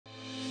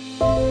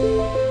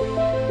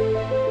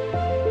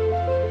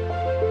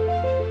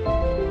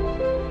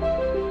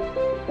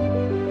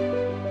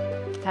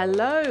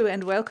Hello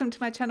and welcome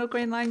to my channel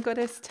GreenLion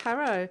Goddess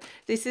Tarot.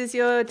 This is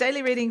your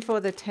daily reading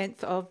for the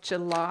 10th of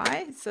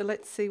July. So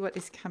let's see what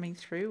is coming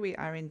through. We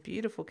are in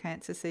beautiful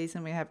Cancer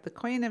season. We have the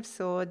Queen of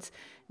Swords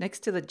next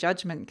to the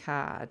Judgment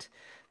card.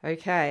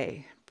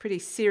 Okay, pretty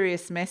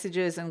serious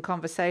messages and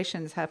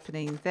conversations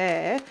happening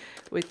there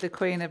with the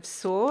Queen of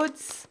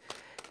Swords.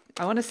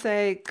 I want to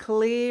say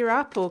clear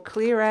up or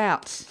clear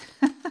out.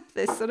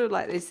 There's sort of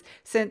like this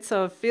sense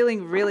of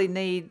feeling really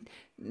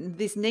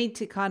this need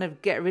to kind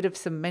of get rid of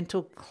some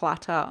mental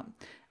clutter,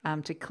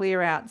 to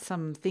clear out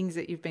some things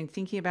that you've been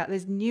thinking about.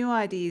 There's new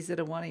ideas that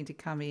are wanting to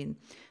come in.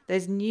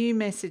 There's new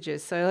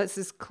messages. So let's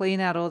just clean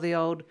out all the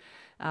old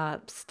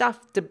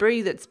stuff,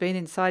 debris that's been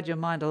inside your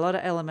mind. A lot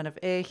of element of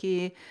air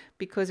here.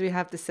 Because we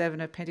have the Seven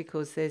of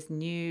Pentacles, there's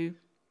new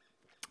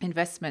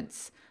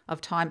investments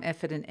of time,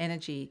 effort and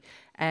energy,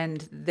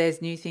 and there's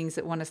new things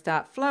that want to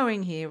start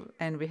flowing here.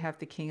 And we have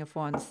the King of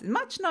Wands,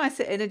 much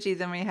nicer energy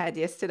than we had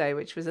yesterday,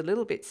 which was a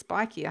little bit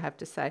spiky, I have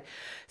to say.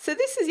 So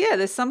this is,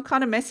 there's some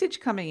kind of message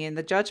coming in.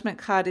 The Judgment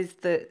card is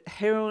the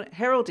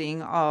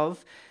heralding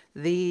of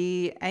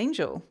the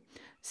angel.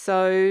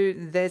 So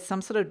there's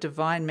some sort of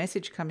divine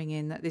message coming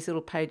in that this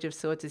little Page of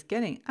Swords is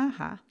getting.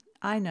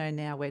 I know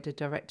now where to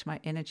direct my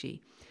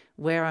energy,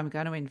 where I'm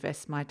going to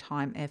invest my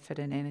time, effort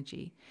and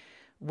energy,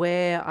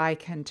 where I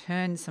can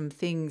turn some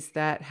things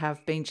that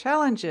have been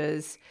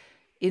challenges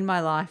in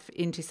my life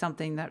into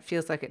something that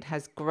feels like it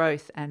has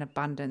growth and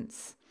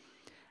abundance.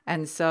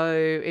 And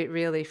so it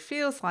really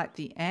feels like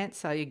the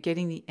answer, you're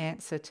getting the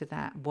answer to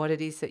that, what it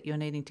is that you're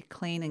needing to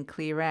clean and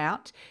clear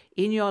out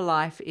in your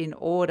life in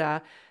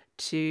order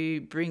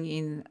to bring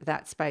in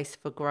that space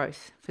for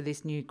growth, for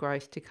this new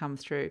growth to come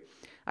through.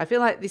 I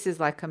feel like this is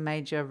like a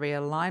major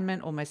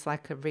realignment, almost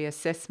like a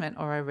reassessment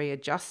or a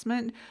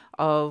readjustment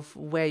of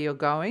where you're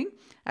going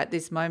at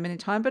this moment in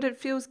time, but it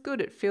feels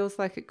good. It feels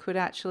like it could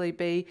actually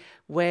be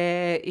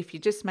where if you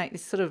just make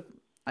this sort of,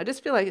 I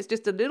just feel like it's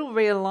just a little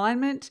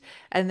realignment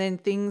and then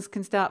things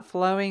can start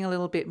flowing a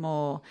little bit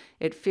more.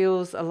 It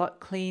feels a lot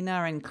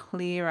cleaner and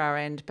clearer,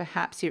 and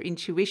perhaps your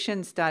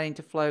intuition starting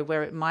to flow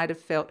where it might have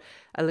felt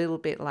a little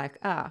bit like,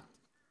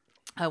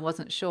 I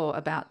wasn't sure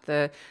about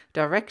the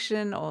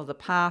direction or the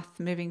path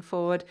moving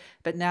forward.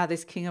 But now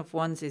this King of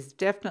Wands is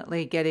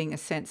definitely getting a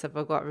sense of,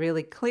 I've got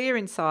really clear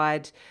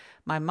inside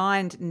my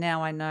mind.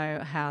 Now I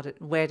know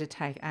where to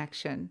take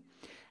action,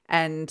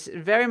 and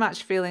very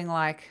much feeling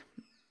like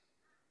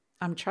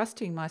I'm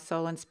trusting my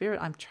soul and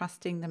spirit. I'm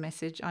trusting the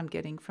message I'm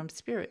getting from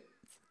spirit.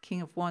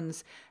 King of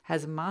Wands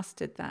has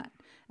mastered that.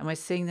 And we're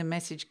seeing the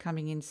message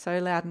coming in so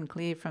loud and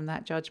clear from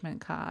that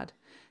Judgment card.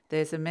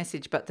 There's a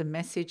message, but the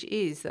message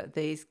is that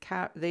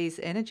these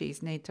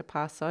energies need to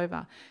pass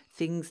over.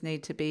 Things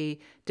need to be,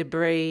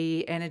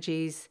 debris,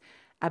 energies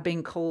are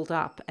being called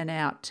up and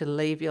out to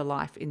leave your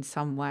life in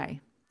some way.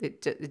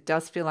 It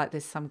does feel like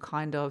there's some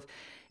kind of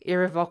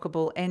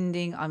irrevocable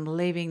ending. I'm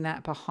leaving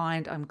that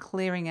behind. I'm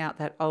clearing out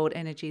that old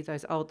energy,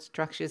 those old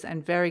structures,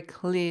 and very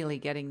clearly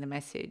getting the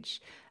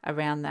message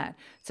around that.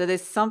 So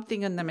there's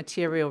something in the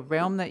material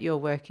realm that you're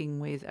working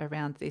with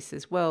around this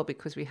as well,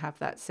 because we have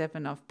that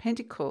Seven of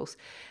Pentacles.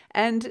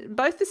 And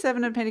both the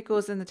Seven of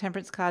Pentacles and the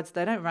Temperance cards,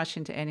 they don't rush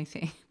into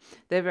anything.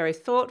 They're very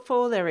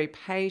thoughtful, they're very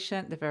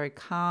patient, they're very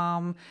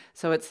calm.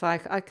 So it's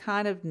like, I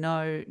kind of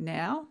know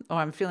now, or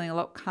I'm feeling a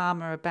lot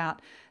calmer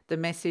about the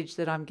message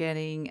that I'm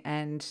getting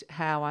and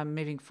how I'm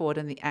moving forward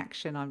and the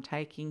action I'm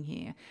taking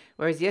here.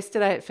 Whereas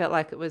yesterday it felt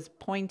like it was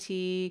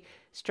pointy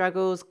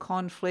struggles,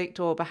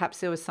 conflict, or perhaps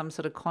there was some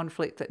sort of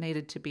conflict that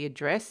needed to be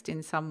addressed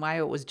in some way,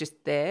 or it was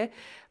just there.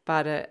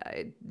 But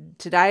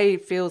today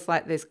feels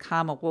like there's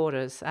calmer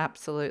waters,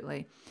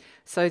 absolutely.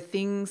 So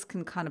things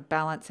can kind of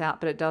balance out,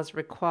 but it does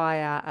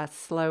require a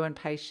slow and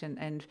patient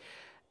and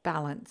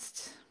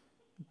balanced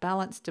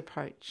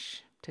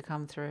approach to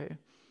come through.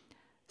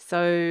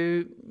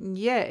 So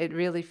it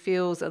really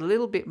feels a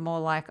little bit more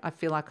like I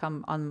feel like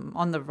I'm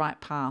on the right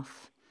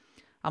path.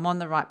 I'm on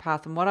the right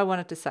path. And what I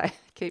wanted to say,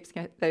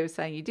 they were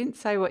saying, you didn't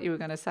say what you were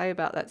going to say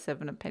about that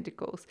Seven of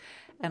Pentacles.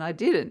 And I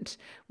didn't.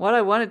 What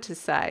I wanted to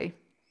say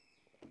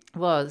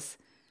was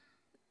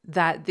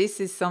that this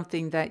is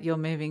something that you're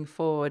moving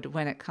forward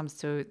when it comes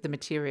to the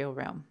material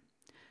realm.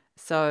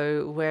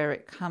 So where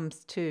it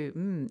comes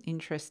to,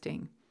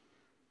 interesting.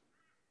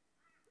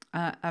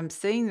 I'm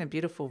seeing the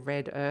beautiful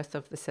red earth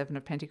of the Seven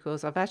of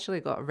Pentacles. I've actually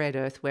got red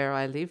earth where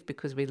I live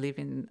because we live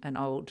in an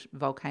old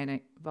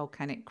volcanic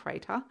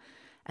crater,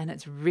 and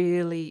it's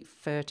really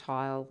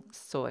fertile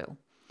soil.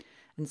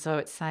 And so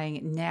it's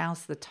saying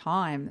now's the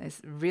time. There's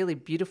really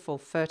beautiful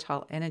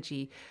fertile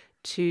energy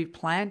to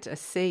plant a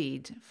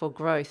seed for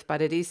growth,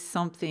 but it is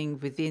something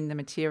within the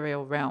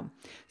material realm.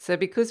 So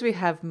because we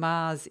have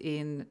Mars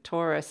in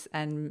Taurus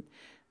and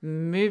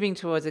moving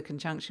towards a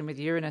conjunction with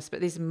Uranus,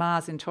 but this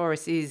Mars in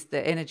Taurus is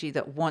the energy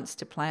that wants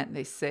to plant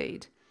this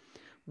seed,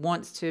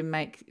 wants to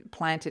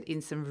plant it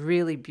in some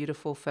really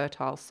beautiful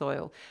fertile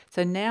soil.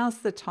 So now's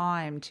the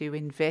time to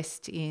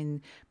invest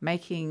in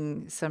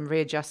making some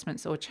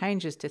readjustments or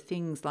changes to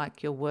things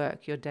like your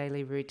work, your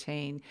daily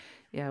routine,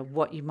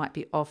 what you might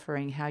be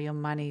offering, how your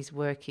money's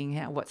working,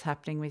 what's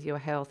happening with your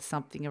health,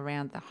 something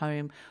around the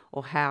home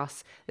or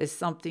house. There's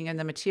something in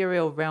the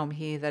material realm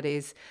here that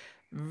is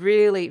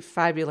really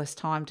fabulous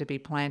time to be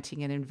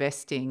planting and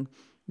investing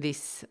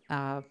this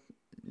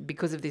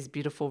because of this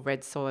beautiful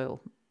red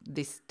soil,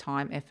 this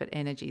time, effort,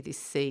 energy, this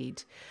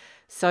seed.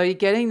 So you're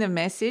getting the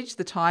message.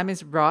 The time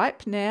is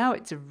ripe now.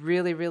 It's a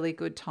really, really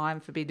good time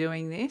for be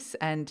doing this.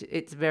 And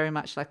it's very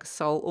much like a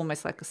soul,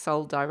 almost like a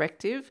soul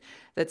directive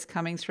that's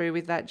coming through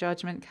with that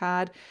Judgment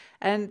card.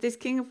 And this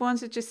King of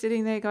Wands is just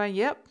sitting there going,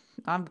 yep,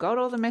 I've got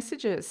all the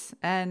messages.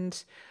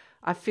 And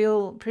I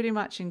feel pretty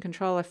much in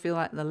control. I feel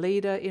like the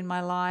leader in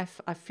my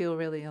life. I feel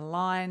really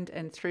aligned.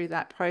 And through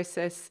that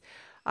process,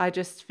 I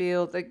just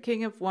feel the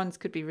King of Wands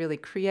could be really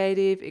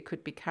creative. It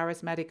could be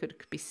charismatic. It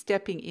could be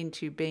stepping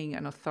into being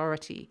an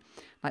authority,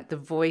 like the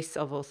voice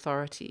of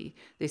authority.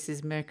 This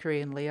is Mercury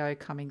and Leo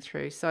coming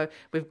through. So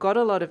we've got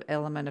a lot of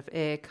element of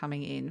air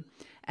coming in.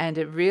 And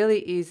it really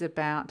is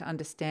about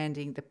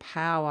understanding the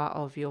power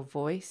of your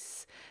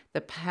voice,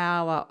 the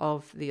power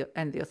of the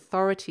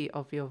authority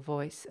of your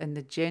voice, and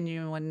the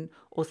genuine,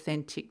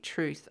 authentic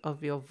truth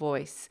of your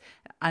voice,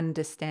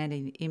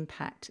 understanding the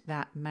impact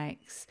that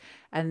makes.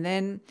 And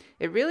then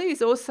it really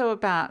is also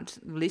about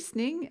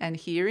listening and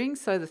hearing.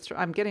 So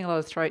I'm getting a lot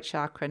of throat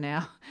chakra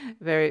now,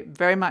 very,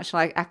 very much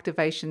like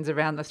activations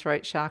around the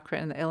throat chakra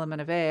and the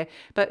element of air.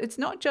 But it's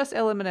not just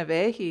element of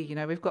air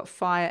here. We've got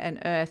fire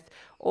and earth,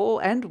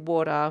 and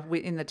water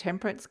in the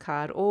Temperance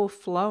card, all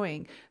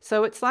flowing.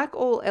 So it's like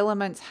all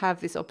elements have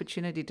this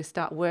opportunity to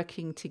start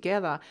working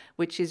together,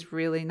 which is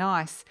really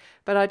nice.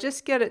 But I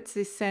just get it's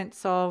this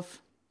sense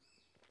of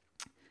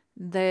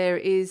there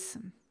is,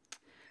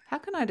 how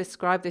can I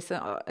describe this?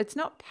 It's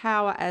not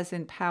power as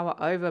in power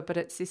over, but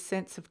it's this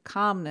sense of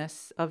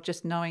calmness of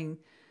just knowing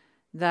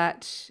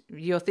that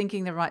you're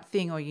thinking the right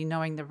thing, or you're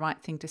knowing the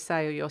right thing to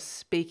say, or you're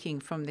speaking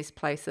from this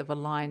place of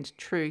aligned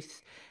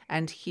truth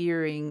and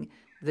hearing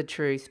the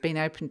truth, being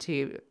open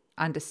to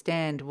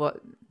understand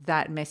what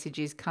that message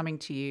is coming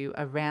to you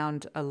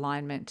around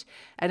alignment.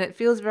 And it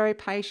feels very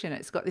patient.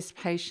 It's got this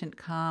patient,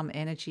 calm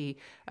energy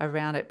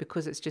around it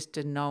because it's just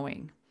a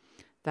knowing.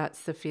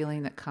 That's the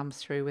feeling that comes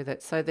through with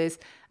it. So there's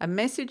a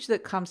message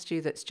that comes to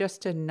you that's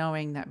just a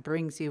knowing that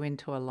brings you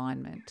into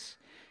alignment.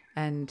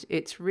 And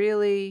it's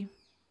really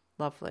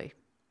lovely.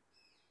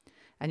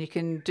 And you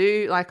can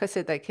do, like I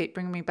said, they keep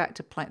bringing me back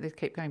to plant. They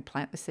keep going,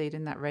 plant the seed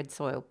in that red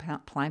soil,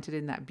 plant it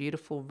in that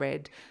beautiful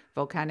red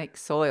volcanic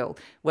soil.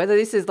 Whether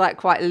this is like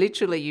quite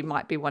literally, you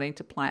might be wanting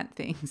to plant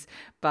things,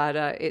 but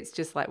it's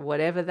just like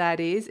whatever that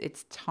is,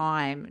 it's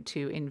time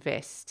to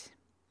invest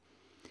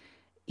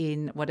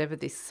in whatever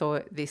this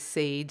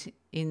seed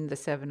in the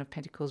Seven of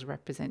Pentacles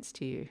represents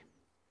to you.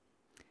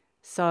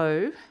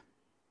 So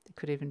it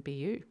could even be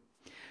you.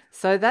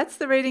 So that's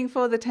the reading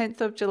for the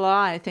 10th of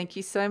July. Thank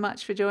you so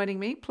much for joining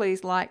me.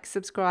 Please like,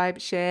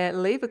 subscribe, share,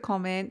 leave a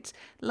comment.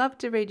 Love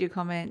to read your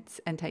comments,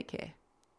 and take care.